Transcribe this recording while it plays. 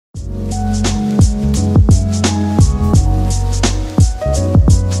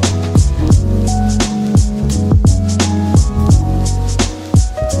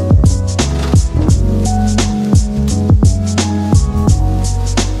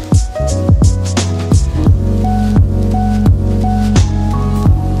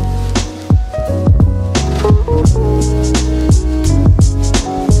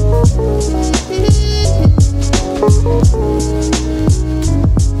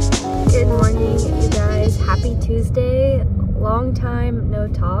long time no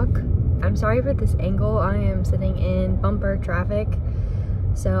talk. I'm sorry for this angle. I am sitting in bumper traffic,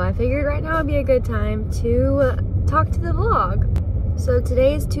 so I figured right now would be a good time to talk to the vlog. So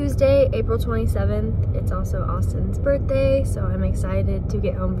today is Tuesday, April 27th. It's also Austin's birthday, so I'm excited to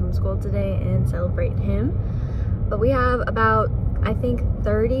get home from school today and celebrate him. But we have about, I think,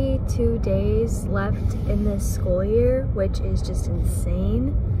 32 days left in this school year, which is just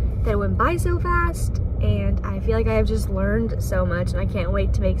insane that it went by so fast. And I feel like I have just learned so much, and I can't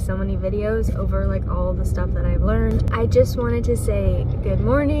wait to make so many videos over like all the stuff that I've learned. I just wanted to say good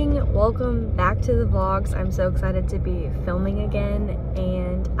morning, welcome back to the vlogs. I'm so excited to be filming again,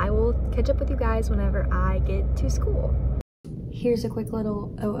 and I will catch up with you guys whenever I get to school. Here's a quick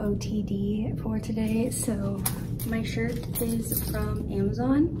little OOTD for today. So my shirt is from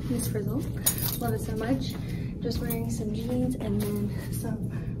Amazon, Miss Frizzle. Love it so much. Just wearing some jeans and then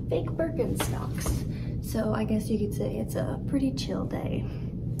some fake Birkenstocks. So I guess you could say it's a pretty chill day.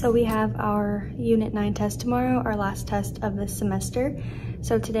 So we have our Unit 9 test tomorrow, our last test of the semester.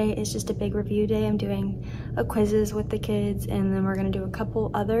 So today is just a big review day. I'm doing a quizzes with the kids, and then we're gonna do a couple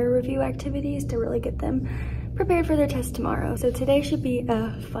other review activities to really get them prepared for their test tomorrow. So today should be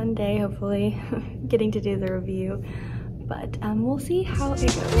a fun day, hopefully, getting to do the review. But we'll see how it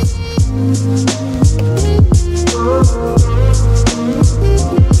goes.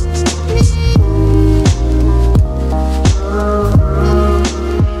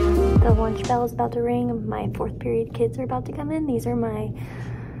 The lunch bell is about to ring. My 4th period kids are about to come in. These are my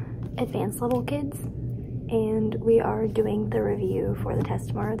advanced level kids, and we are doing the review for the test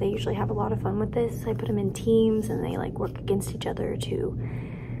tomorrow. They usually have a lot of fun with this. I put them in teams, and they like work against each other to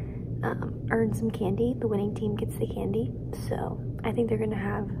earn some candy. The winning team gets the candy. So I think they're gonna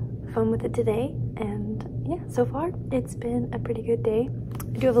have fun with it today. And yeah, so far it's been a pretty good day.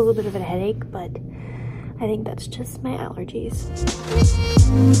 I do have a little bit of a headache, but I think that's just my allergies.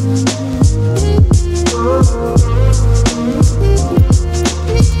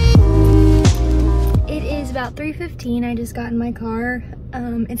 It is about 3:15. I just got in my car.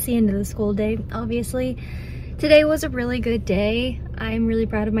 It's the end of the school day, obviously. Today was a really good day. I'm really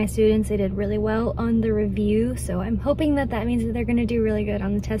proud of my students. They did really well on the review, so I'm hoping that that means that they're gonna do really good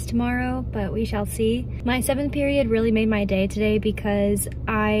on the test tomorrow, but we shall see. My 7th period really made my day today because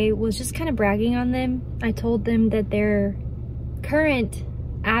I was just kind of bragging on them. I told them that their current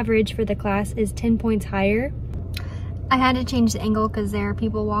average for the class is 10 points higher. I had to change the angle because there are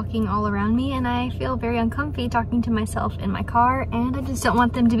people walking all around me, and I feel very uncomfy talking to myself in my car, and I just don't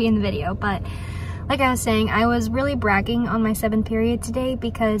want them to be in the video. But like I was saying, I was really bragging on my 7th period today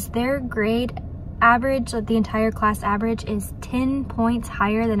because their grade average, like the entire class average, is 10 points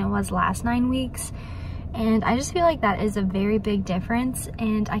higher than it was last 9 weeks. And I just feel like that is a very big difference,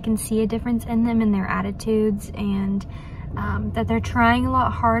 and I can see a difference in them and their attitudes, and that they're trying a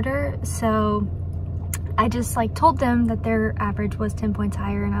lot harder. So I just like told them that their average was 10 points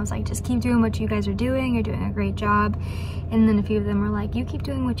higher, and I was like, just keep doing what you guys are doing. You're doing a great job. And then a few of them were like, you keep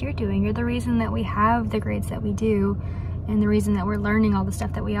doing what you're doing. You're the reason that we have the grades that we do, and the reason that we're learning all the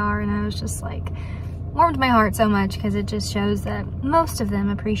stuff that we are. And I was just like, warmed my heart so much, because it just shows that most of them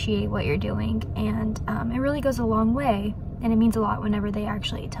appreciate what you're doing, and it really goes a long way, and it means a lot whenever they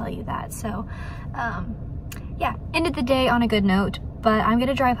actually tell you that. So yeah, ended the day on a good note. But I'm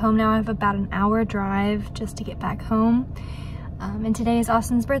gonna drive home now. I have about an hour drive just to get back home. And today is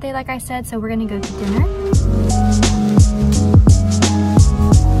Austin's birthday, like I said, so we're gonna go to dinner.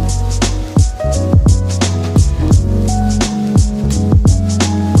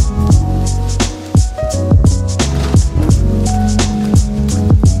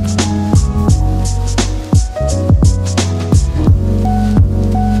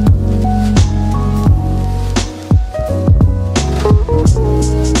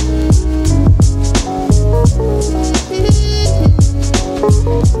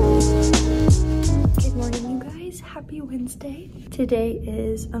 Today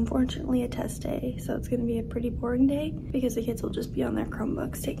is unfortunately a test day, so it's going to be a pretty boring day because the kids will just be on their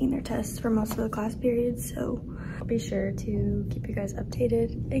Chromebooks taking their tests for most of the class periods. So I'll be sure to keep you guys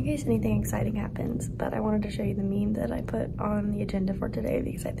updated in case anything exciting happens. But I wanted to show you the meme that I put on the agenda for today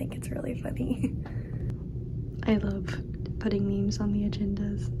because I think it's really funny. I love putting memes on the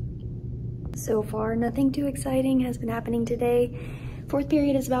agendas. So far, nothing too exciting has been happening today. 4th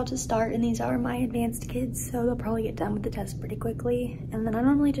period is about to start, and these are my advanced kids, so they'll probably get done with the test pretty quickly. And then I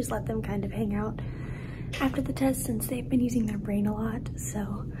normally just let them kind of hang out after the test since they've been using their brain a lot.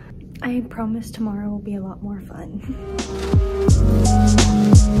 So I promise tomorrow will be a lot more fun.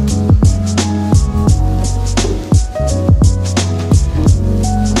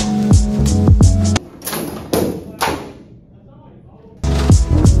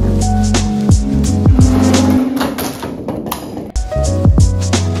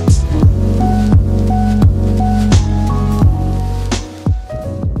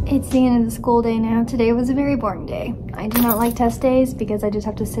 It's the end of the school day now. Today was a very boring day. I do not like test days because I just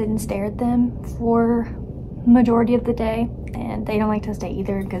have to sit and stare at them for majority of the day, and they don't like test day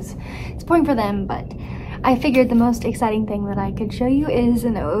either because it's boring for them. But I figured the most exciting thing that I could show you is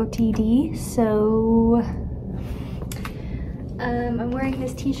an OOTD. So I'm wearing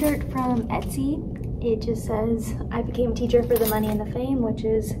this t-shirt from Etsy. It just says, "I became a teacher for the money and the fame," which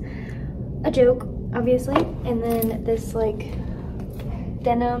is a joke, obviously. And then this like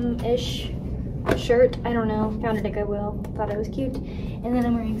denim-ish shirt, I don't know, found it at Goodwill, thought it was cute. And then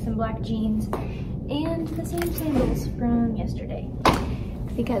I'm wearing some black jeans and the same sandals from yesterday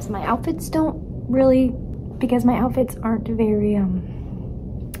because my outfits aren't very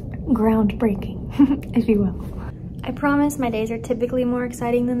groundbreaking, if you will. I promise my days are typically more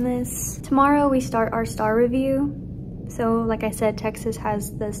exciting than this. Tomorrow we start our STAR review. So like I said, Texas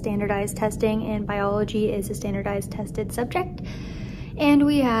has the standardized testing and biology is a standardized tested subject. And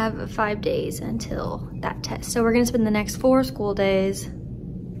we have 5 days until that test. So we're gonna spend the next 4 school days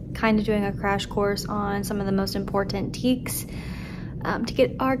kind of doing a crash course on some of the most important TEKs to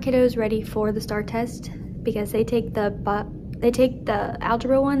get our kiddos ready for the STAR test, because they take the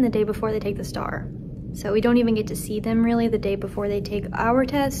algebra one the day before they take the STAR. So we don't even get to see them really the day before they take our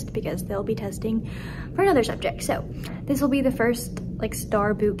test because they'll be testing for another subject. So this will be the first like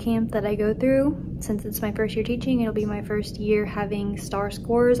STAR boot camp that I go through. Since it's my first year teaching, it'll be my first year having STAR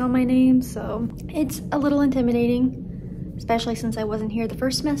scores on my name. So it's a little intimidating, especially since I wasn't here the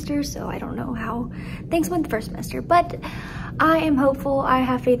first semester. So I don't know how things went the first semester, but I am hopeful. I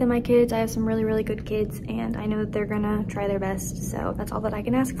have faith in my kids. I have some really, really good kids, and I know that they're gonna try their best. So that's all that I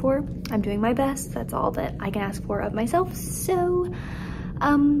can ask for. I'm doing my best. That's all that I can ask for of myself. So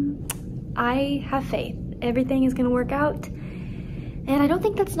I have faith. Everything is gonna work out. And I don't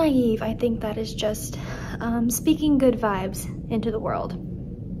think that's naive. I think that is just speaking good vibes into the world.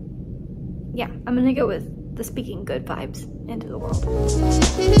 Yeah, I'm gonna go with the speaking good vibes into the world.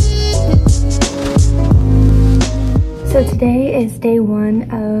 So today is day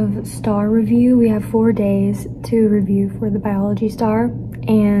 1 of STAR review. We have 4 days to review for the biology STAR,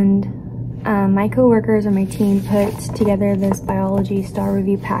 and my coworkers on my team put together this biology STAR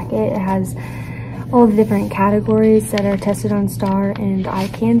review packet. It has all the different categories that are tested on STAR and I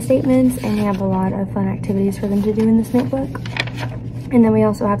can statements, and we have a lot of fun activities for them to do in this notebook. And then we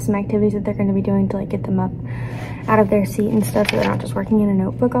also have some activities that they're going to be doing to like get them up out of their seat and stuff, so they're not just working in a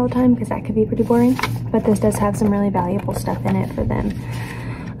notebook all the time, because that could be pretty boring. But this does have some really valuable stuff in it for them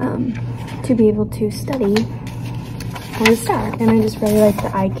to be able to study for the STAR. And I just really like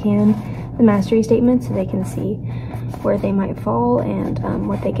the I can, the mastery statement, so they can see where they might fall and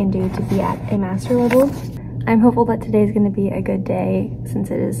what they can do to be at a master level. I'm hopeful that today's going to be a good day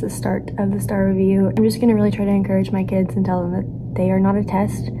since it is the start of the STAR review. I'm just going to really try to encourage my kids and tell them that they are not a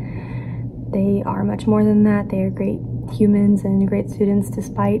test. They are much more than that. They are great humans and great students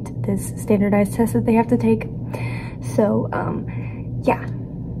despite this standardized test that they have to take. So yeah.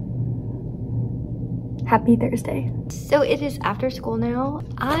 Happy Thursday. So it is after school now.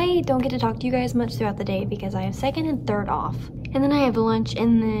 I don't get to talk to you guys much throughout the day because I have 2nd and 3rd off. And then I have lunch,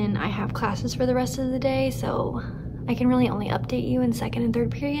 and then I have classes for the rest of the day. So I can really only update you in 2nd and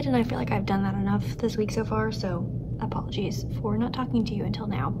 3rd period, and I feel like I've done that enough this week so far. So apologies for not talking to you until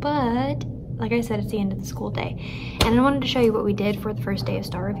now. But like I said, it's the end of the school day. And I wanted to show you what we did for the first day of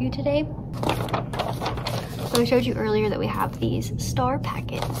STAR review today. So I showed you earlier that we have these STAR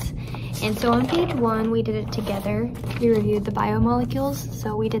packets. And so on page 1, we did it together. We reviewed the biomolecules.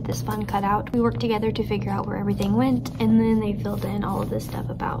 So we did this fun cutout. We worked together to figure out where everything went. And then they filled in all of this stuff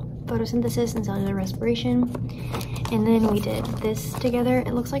about photosynthesis and cellular respiration. And then we did this together.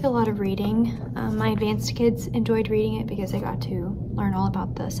 It looks like a lot of reading. My advanced kids enjoyed reading it because they got to learn all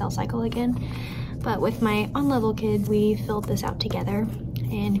about the cell cycle again. But with my on-level kids, we filled this out together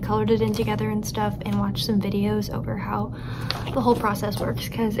and colored it in together and stuff, and watched some videos over how the whole process works.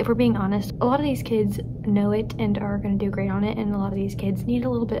 Because if we're being honest, a lot of these kids know it and are going to do great on it, and a lot of these kids need a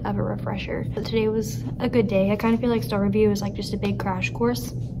little bit of a refresher. But today was a good day. I kind of feel like STAR review is like just a big crash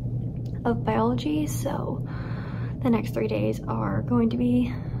course of biology. So the next 3 days are going to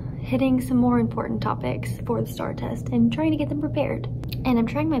be hitting some more important topics for the STAR test and trying to get them prepared. And I'm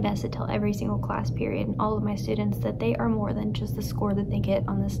trying my best to tell every single class period and all of my students that they are more than just the score that they get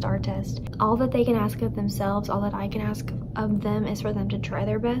on the STAR test. All that they can ask of themselves, all that I can ask of them, is for them to try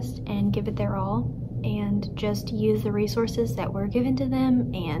their best and give it their all, and just use the resources that were given to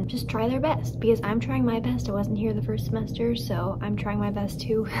them and just try their best, because I'm trying my best. I wasn't here the first semester, so I'm trying my best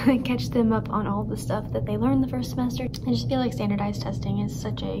to catch them up on all the stuff that they learned the first semester. I just feel like standardized testing is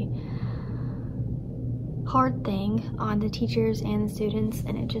such a hard thing on the teachers and the students,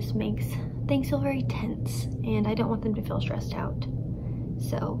 and it just makes things feel very tense, and I don't want them to feel stressed out.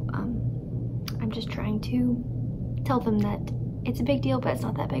 So I'm just trying to tell them that it's a big deal, but it's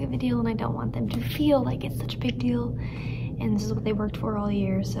not that big of a deal, and I don't want them to feel like it's such a big deal, and this is what they worked for all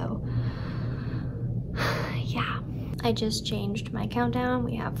year. So yeah, I just changed my countdown.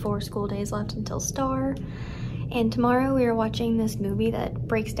 We have 4 school days left until STAR, and tomorrow we are watching this movie that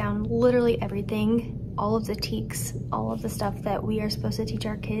breaks down literally everything, all of the TEKs, all of the stuff that we are supposed to teach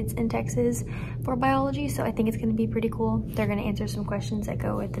our kids in Texas for biology. So I think it's going to be pretty cool. They're going to answer some questions that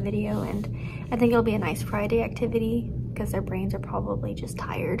go with the video, and I think it'll be a nice Friday activity because their brains are probably just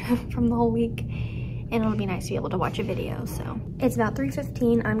tired from the whole week, and it'll be nice to be able to watch a video. So it's about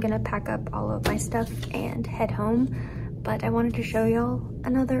 3:15. I'm going to pack up all of my stuff and head home, but I wanted to show y'all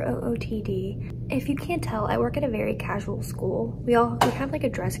another OOTD. If you can't tell, I work at a very casual school. We have like a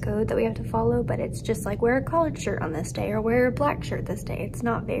dress code that we have to follow, but it's just like wear a collared shirt on this day or wear a black shirt this day. It's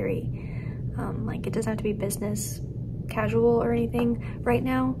not very, like it doesn't have to be business casual or anything right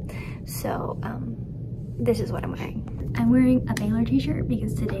now. So this is what I'm wearing. I'm wearing a Baylor t-shirt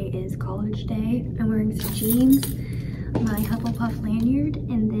because today is college day. I'm wearing some jeans, my Hufflepuff lanyard,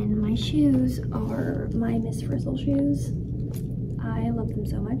 and then my shoes are my Miss Frizzle shoes. I love them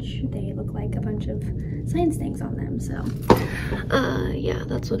so much. They look like a bunch of science things on them. So yeah,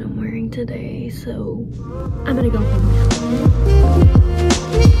 that's what I'm wearing today. So I'm gonna go home now.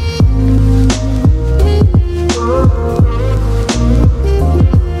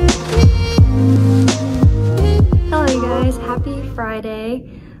 Hello you guys, happy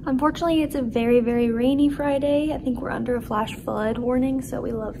Friday. Unfortunately, it's a very, very rainy Friday. I think we're under a flash flood warning, so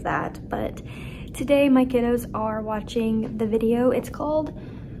we love that. But today my kiddos are watching the video. It's called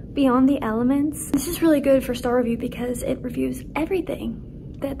Beyond the Elements. This is really good for Star Review because it reviews everything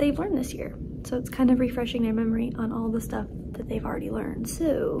that they've learned this year. So it's kind of refreshing their memory on all the stuff that they've already learned.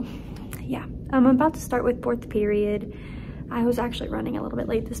 So yeah, I'm about to start with 4th period. I was actually running a little bit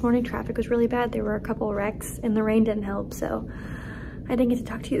late this morning. Traffic was really bad. There were a couple wrecks and the rain didn't help. So I didn't get to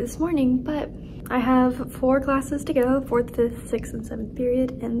talk to you this morning, but I have 4 classes to go, 4th, 5th, 6th, and 7th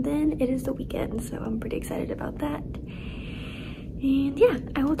period, and then it is the weekend, so I'm pretty excited about that. And yeah,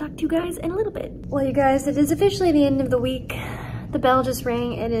 I will talk to you guys in a little bit. Well, you guys, it is officially the end of the week. The bell just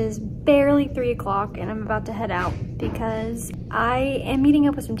rang. It is barely 3 o'clock, and I'm about to head out because I am meeting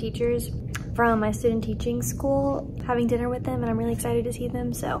up with some teachers from my student teaching school, having dinner with them, and I'm really excited to see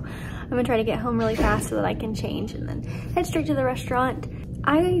them. So I'm gonna try to get home really fast so that I can change and then head straight to the restaurant.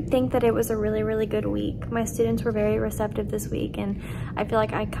 I think that it was a really, really good week. My students were very receptive this week, and I feel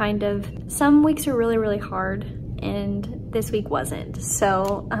like some weeks are really, really hard, and this week wasn't.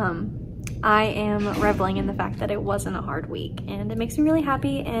 So I am reveling in the fact that it wasn't a hard week, and it makes me really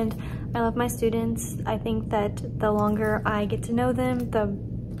happy, and I love my students. I think that the longer I get to know them, the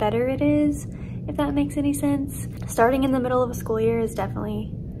better it is, if that makes any sense. Starting in the middle of a school year is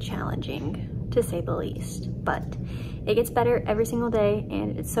definitely challenging, to say the least, but it gets better every single day,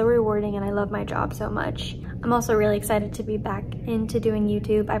 and it's so rewarding, and I love my job so much. I'm also really excited to be back into doing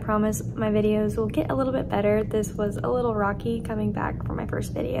YouTube. I promise my videos will get a little bit better. This was a little rocky coming back for my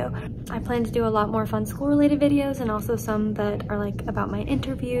first video. I plan to do a lot more fun school related videos, and also some that are like about my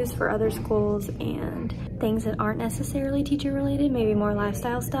interviews for other schools and things that aren't necessarily teacher related, maybe more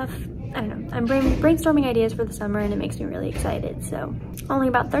lifestyle stuff. I don't know, I'm brainstorming ideas for the summer, and it makes me really excited. So only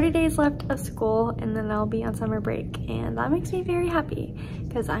about 30 days left of school, and then I'll be on summer break, and that makes me very happy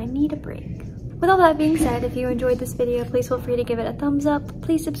because I need a break. With all that being said, if you enjoyed this video, please feel free to give it a thumbs up.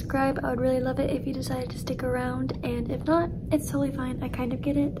 Please subscribe. I would really love it if you decided to stick around, and if not, it's totally fine. I kind of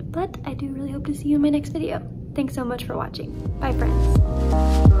get it, but I do really hope to see you in my next video. Thanks so much for watching. Bye, friends.